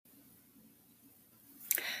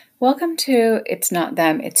Welcome to It's Not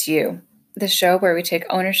Them, It's You, the show where we take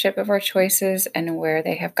ownership of our choices and where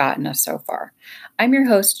they have gotten us so far. I'm your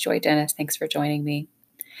host, Joy Dennis. Thanks for joining me.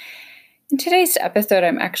 In today's episode,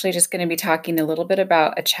 I'm actually just going to be talking a little bit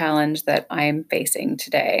about a challenge that I'm facing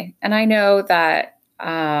today. And I know that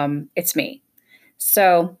it's me.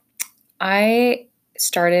 So I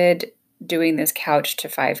started doing this Couch to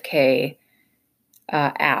 5K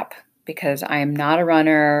app because I'm not a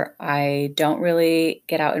runner. I don't really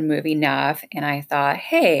get out and move enough. And I thought,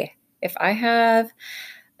 hey, if I have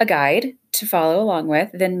a guide to follow along with,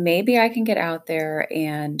 then maybe I can get out there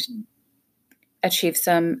and achieve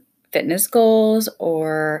some fitness goals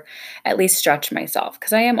or at least stretch myself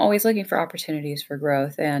because I am always looking for opportunities for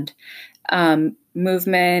growth and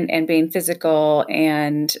movement and being physical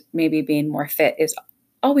and maybe being more fit is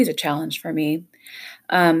always a challenge for me.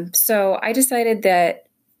 So I decided that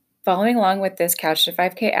following along with this Couch to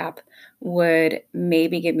 5K app would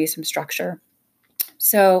maybe give me some structure.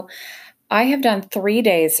 So I have done 3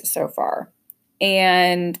 days so far.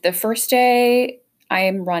 And the first day, I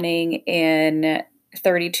am running in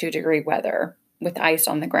 32-degree weather with ice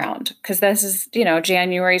on the ground because this is,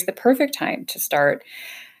 January is the perfect time to start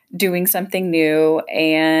doing something new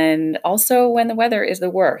and also when the weather is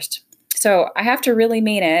the worst. So I have to really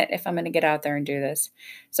mean it if I'm going to get out there and do this.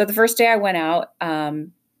 So the first day I went out,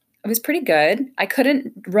 it was pretty good. I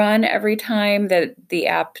couldn't run every time that the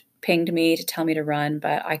app pinged me to tell me to run,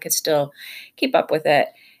 but I could still keep up with it.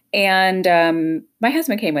 And my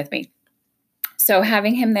husband came with me. So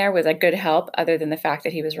having him there was a good help, other than the fact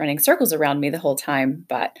that he was running circles around me the whole time,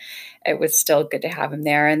 but it was still good to have him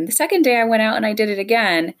there. And the second day I went out and I did it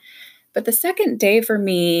again. But the second day for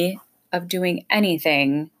me of doing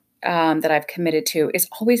anything that I've committed to is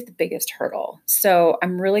always the biggest hurdle. So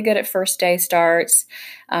I'm really good at first day starts.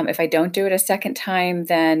 If I don't do it a second time,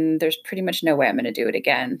 then there's pretty much no way I'm going to do it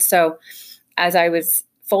again. So as I was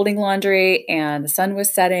folding laundry and the sun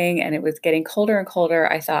was setting and it was getting colder and colder,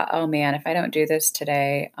 I thought, oh man, if I don't do this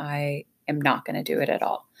today, I am not going to do it at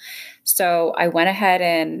all. So I went ahead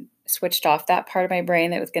and switched off that part of my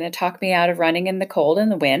brain that was going to talk me out of running in the cold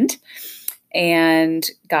and the wind and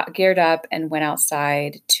got geared up and went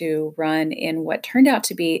outside to run in what turned out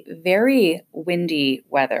to be very windy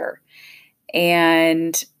weather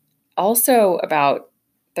and also about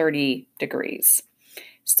 30 degrees.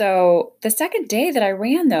 So the second day that I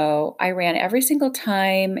ran, though, I ran every single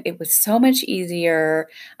time. It was so much easier.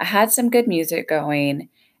 I had some good music going,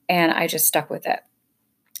 and I just stuck with it.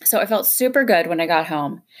 So I felt super good when I got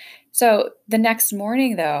home. So the next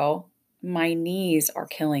morning, though, my knees are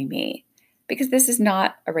killing me because this is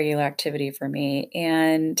not a regular activity for me.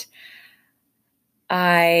 And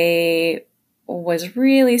I was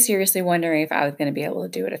really seriously wondering if I was going to be able to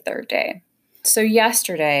do it a third day. So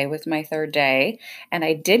yesterday was my third day, and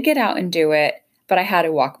I did get out and do it, but I had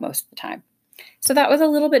to walk most of the time. So that was a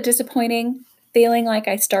little bit disappointing, feeling like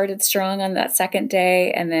I started strong on that second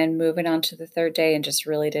day and then moving on to the third day and just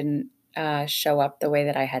really didn't show up the way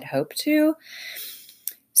that I had hoped to.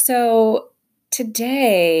 So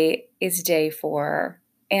today is day 4,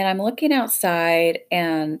 and I'm looking outside,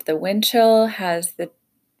 and the wind chill has the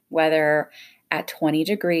weather at 20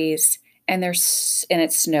 degrees, and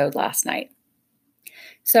it snowed last night.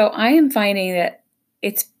 So I am finding that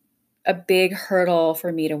it's a big hurdle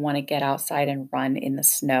for me to want to get outside and run in the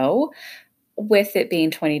snow with it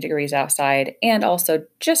being 20 degrees outside and also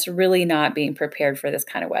just really not being prepared for this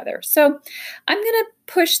kind of weather. So I'm going to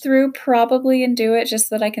push through probably and do it just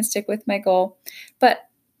so that I can stick with my goal. But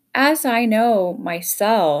as I know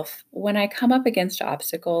myself, when I come up against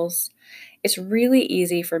obstacles, it's really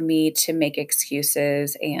easy for me to make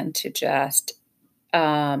excuses and to just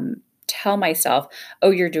tell myself,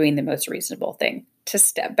 oh, you're doing the most reasonable thing, to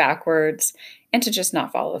step backwards and to just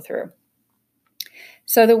not follow through.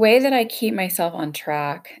 So the way that I keep myself on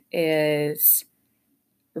track is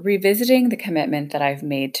revisiting the commitment that I've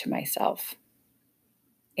made to myself.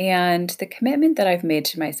 And the commitment that I've made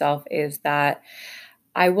to myself is that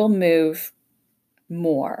I will move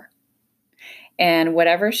more. And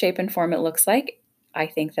whatever shape and form it looks like, I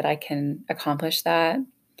think that I can accomplish that.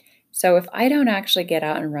 So if I don't actually get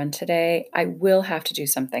out and run today, I will have to do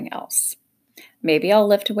something else. Maybe I'll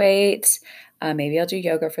lift weights. Maybe I'll do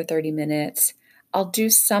yoga for 30 minutes. I'll do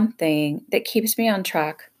something that keeps me on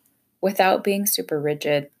track without being super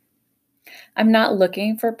rigid. I'm not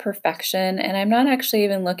looking for perfection, and I'm not actually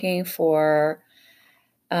even looking for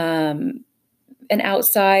an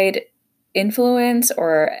outside influence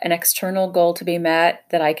or an external goal to be met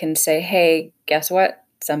that I can say, hey, guess what?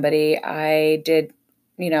 I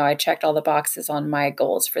checked all the boxes on my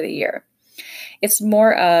goals for the year. It's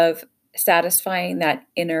more of satisfying that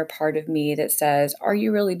inner part of me that says, are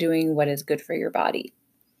you really doing what is good for your body?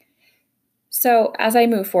 So as I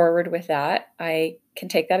move forward with that, I can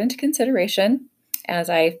take that into consideration as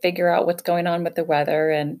I figure out what's going on with the weather.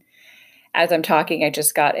 And as I'm talking, I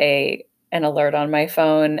just got an alert on my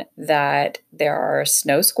phone that there are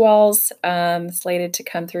snow squalls slated to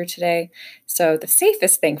come through today. So the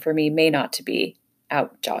safest thing for me may not to be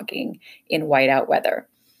out jogging in whiteout weather.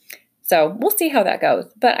 So we'll see how that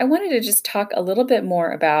goes. But I wanted to just talk a little bit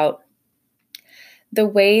more about the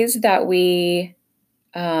ways that we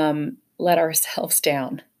let ourselves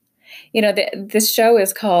down. This show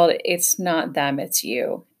is called It's Not Them, It's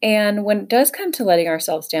You. And when it does come to letting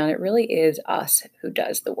ourselves down, it really is us who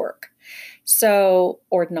does the work. So,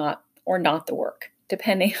 or not the work,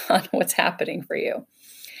 depending on what's happening for you.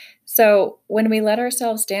 So, when we let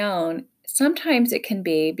ourselves down, sometimes it can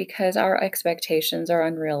be because our expectations are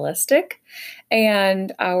unrealistic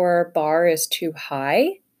and our bar is too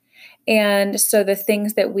high. And so the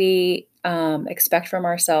things that we expect from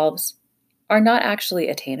ourselves are not actually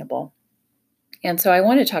attainable. And so I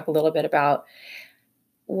want to talk a little bit about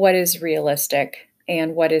what is realistic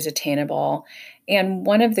and what is attainable. And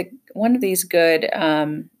one of these good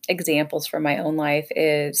examples from my own life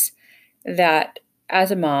is that as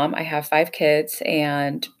a mom, I have 5 kids,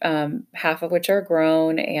 and half of which are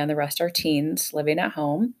grown, and the rest are teens living at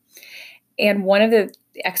home. And one of the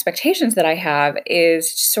expectations that I have is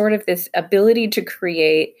sort of this ability to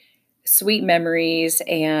create sweet memories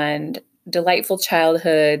and delightful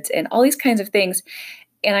childhoods and all these kinds of things.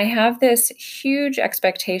 And I have this huge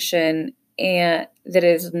expectation that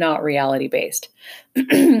is not reality based.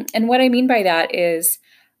 And what I mean by that is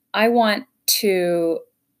I want to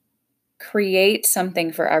create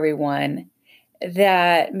something for everyone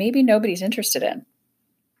that maybe nobody's interested in.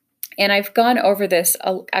 And I've gone over this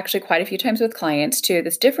actually quite a few times with clients too,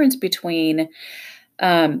 this difference between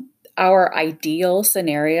our ideal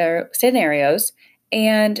scenarios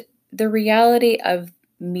and the reality of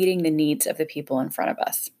meeting the needs of the people in front of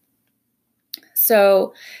us.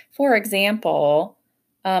 So, for example,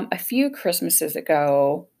 a few Christmases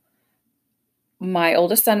ago, my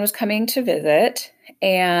oldest son was coming to visit,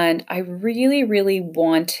 and I really, really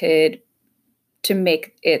wanted to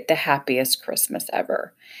make it the happiest Christmas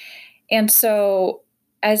ever. And so,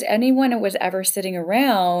 as anyone who was ever sitting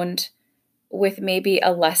around with maybe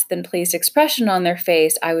a less than pleased expression on their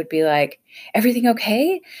face, I would be like, everything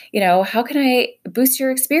okay? How can I boost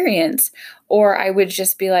your experience? Or I would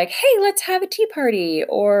just be like, hey, let's have a tea party,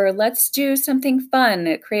 or let's do something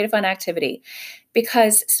fun, create a fun activity.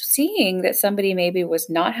 Because seeing that somebody maybe was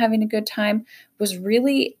not having a good time was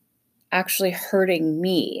really actually hurting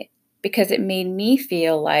me, because it made me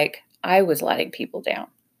feel like I was letting people down.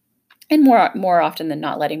 And more often than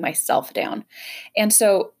not, letting myself down. And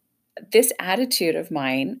so this attitude of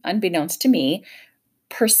mine, unbeknownst to me,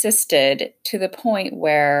 persisted to the point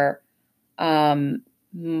where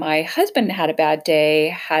my husband had a bad day,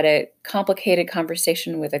 had a complicated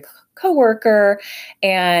conversation with a coworker,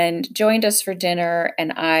 and joined us for dinner.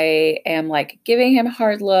 And I am like giving him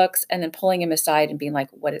hard looks and then pulling him aside and being like,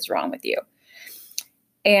 what is wrong with you?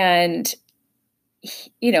 And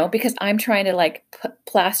because I'm trying to like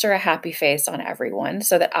plaster a happy face on everyone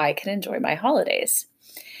so that I can enjoy my holidays.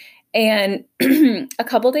 And a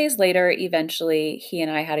couple days later, eventually, he and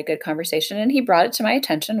I had a good conversation, and he brought it to my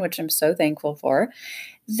attention, which I'm so thankful for,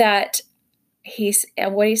 that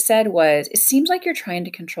what he said was, it seems like you're trying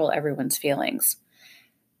to control everyone's feelings.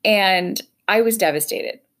 And I was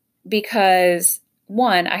devastated because,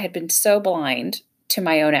 one, I had been so blind to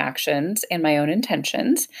my own actions and my own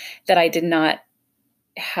intentions that I did not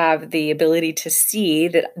have the ability to see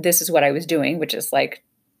that this is what I was doing, which is like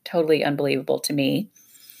totally unbelievable to me.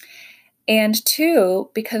 And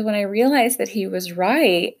 2, because when I realized that he was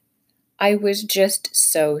right, I was just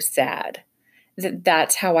so sad that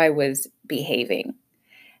that's how I was behaving.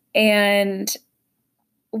 And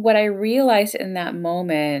what I realized in that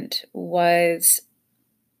moment was,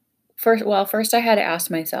 first I had to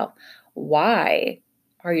ask myself, why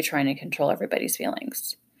are you trying to control everybody's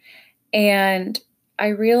feelings? And I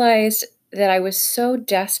realized that I was so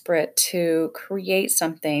desperate to create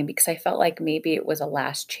something because I felt like maybe it was a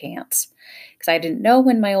last chance, because I didn't know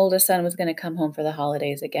when my oldest son was going to come home for the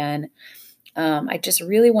holidays again. I just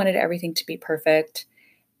really wanted everything to be perfect.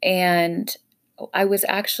 And I was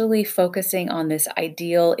actually focusing on this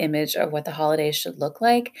ideal image of what the holidays should look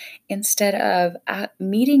like instead of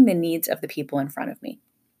meeting the needs of the people in front of me.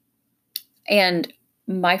 And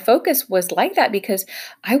my focus was like that because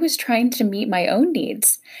I was trying to meet my own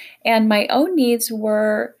needs. And my own needs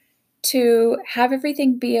were to have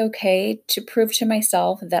everything be okay, to prove to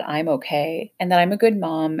myself that I'm okay and that I'm a good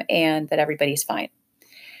mom and that everybody's fine,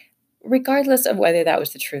 regardless of whether that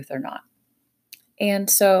was the truth or not. And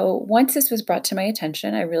so once this was brought to my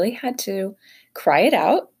attention, I really had to cry it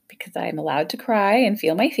out because I'm allowed to cry and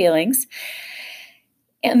feel my feelings,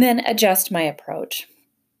 and then adjust my approach.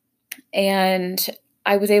 And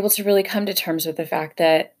I was able to really come to terms with the fact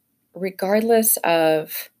that regardless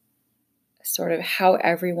of sort of how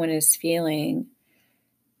everyone is feeling,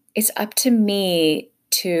 it's up to me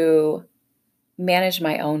to manage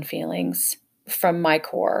my own feelings from my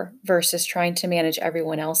core versus trying to manage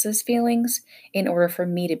everyone else's feelings in order for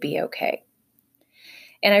me to be okay.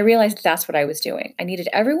 And I realized that's what I was doing. I needed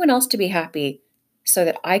everyone else to be happy so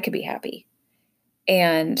that I could be happy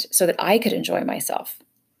and so that I could enjoy myself.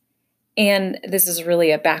 And this is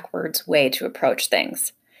really a backwards way to approach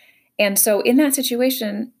things. And so in that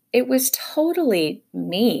situation, it was totally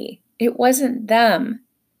me. It wasn't them.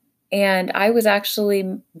 And I was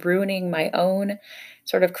actually ruining my own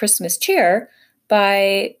sort of Christmas cheer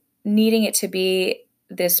by needing it to be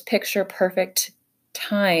this picture perfect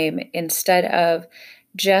time instead of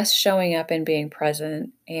just showing up and being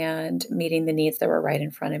present and meeting the needs that were right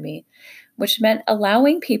in front of me, which meant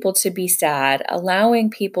allowing people to be sad, allowing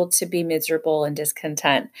people to be miserable and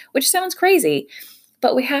discontent, which sounds crazy,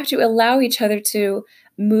 but we have to allow each other to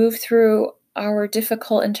move through our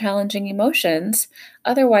difficult and challenging emotions.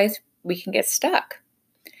 Otherwise, we can get stuck.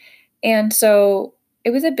 And so it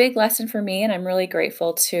was a big lesson for me. And I'm really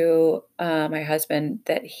grateful to my husband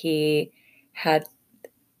that he had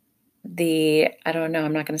I don't know,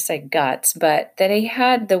 I'm not going to say guts, but that he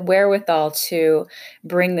had the wherewithal to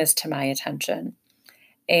bring this to my attention.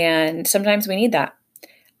 And sometimes we need that.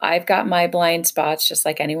 I've got my blind spots just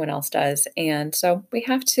like anyone else does. And so we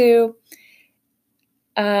have to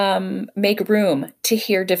make room to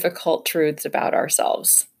hear difficult truths about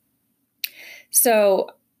ourselves. So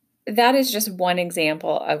that is just one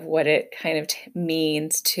example of what it kind of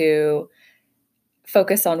means to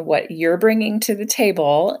focus on what you're bringing to the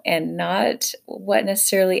table and not what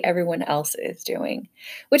necessarily everyone else is doing,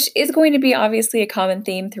 which is going to be obviously a common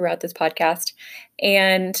theme throughout this podcast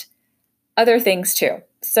and other things too.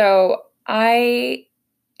 So in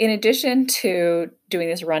addition to doing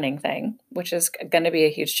this running thing, which is going to be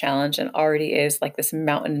a huge challenge and already is like this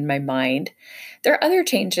mountain in my mind, there are other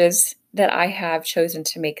changes that I have chosen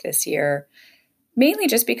to make this year, mainly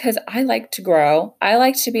just because I like to grow, I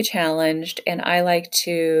like to be challenged, and I like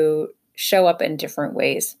to show up in different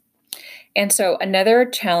ways. And so another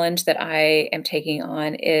challenge that I am taking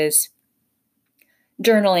on is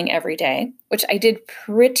journaling every day, which I did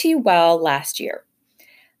pretty well last year.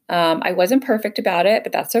 I wasn't perfect about it,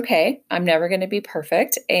 but that's okay. I'm never going to be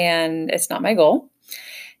perfect, and it's not my goal.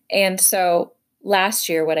 And so last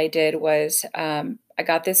year, what I did was I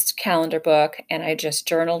got this calendar book and I just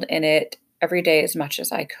journaled in it every day as much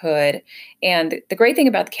as I could. And the great thing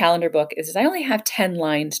about the calendar book is I only have 10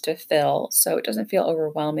 lines to fill, so it doesn't feel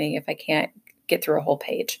overwhelming if I can't get through a whole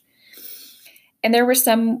page. And there were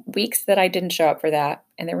some weeks that I didn't show up for that,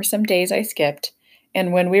 and there were some days I skipped.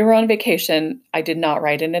 And when we were on vacation, I did not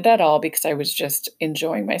write in it at all because I was just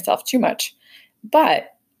enjoying myself too much.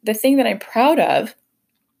 But the thing that I'm proud of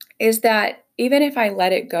is that even if I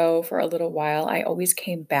let it go for a little while, I always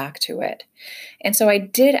came back to it. And so I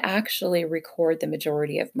did actually record the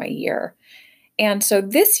majority of my year. And so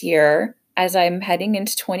this year, as I'm heading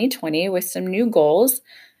into 2020 with some new goals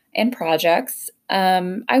and projects,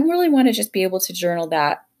 I really want to just be able to journal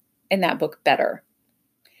that in that book better.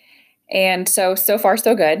 And so far,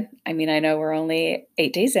 so good. I mean, I know we're only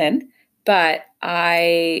 8 days in, but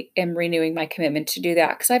I am renewing my commitment to do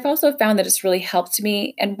that because I've also found that it's really helped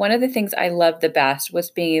me. And one of the things I loved the best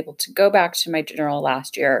was being able to go back to my journal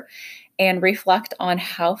last year and reflect on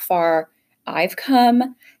how far I've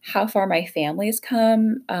come, how far my family has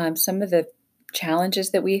come, some of the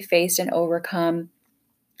challenges that we faced and overcome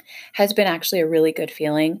has been actually a really good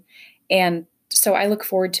feeling. And so I look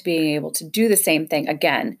forward to being able to do the same thing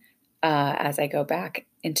again as I go back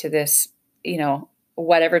into this,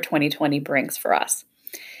 whatever 2020 brings for us.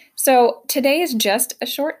 So today is just a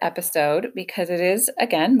short episode because it is,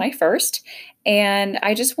 again, my first. And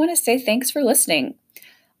I just want to say thanks for listening.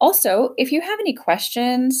 Also, if you have any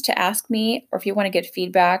questions to ask me, or if you want to get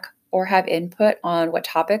feedback or have input on what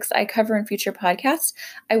topics I cover in future podcasts,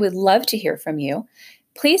 I would love to hear from you.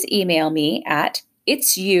 Please email me at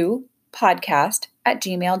it'syou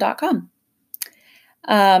podcast@gmail.com.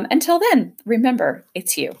 Until then, remember,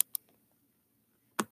 it's you.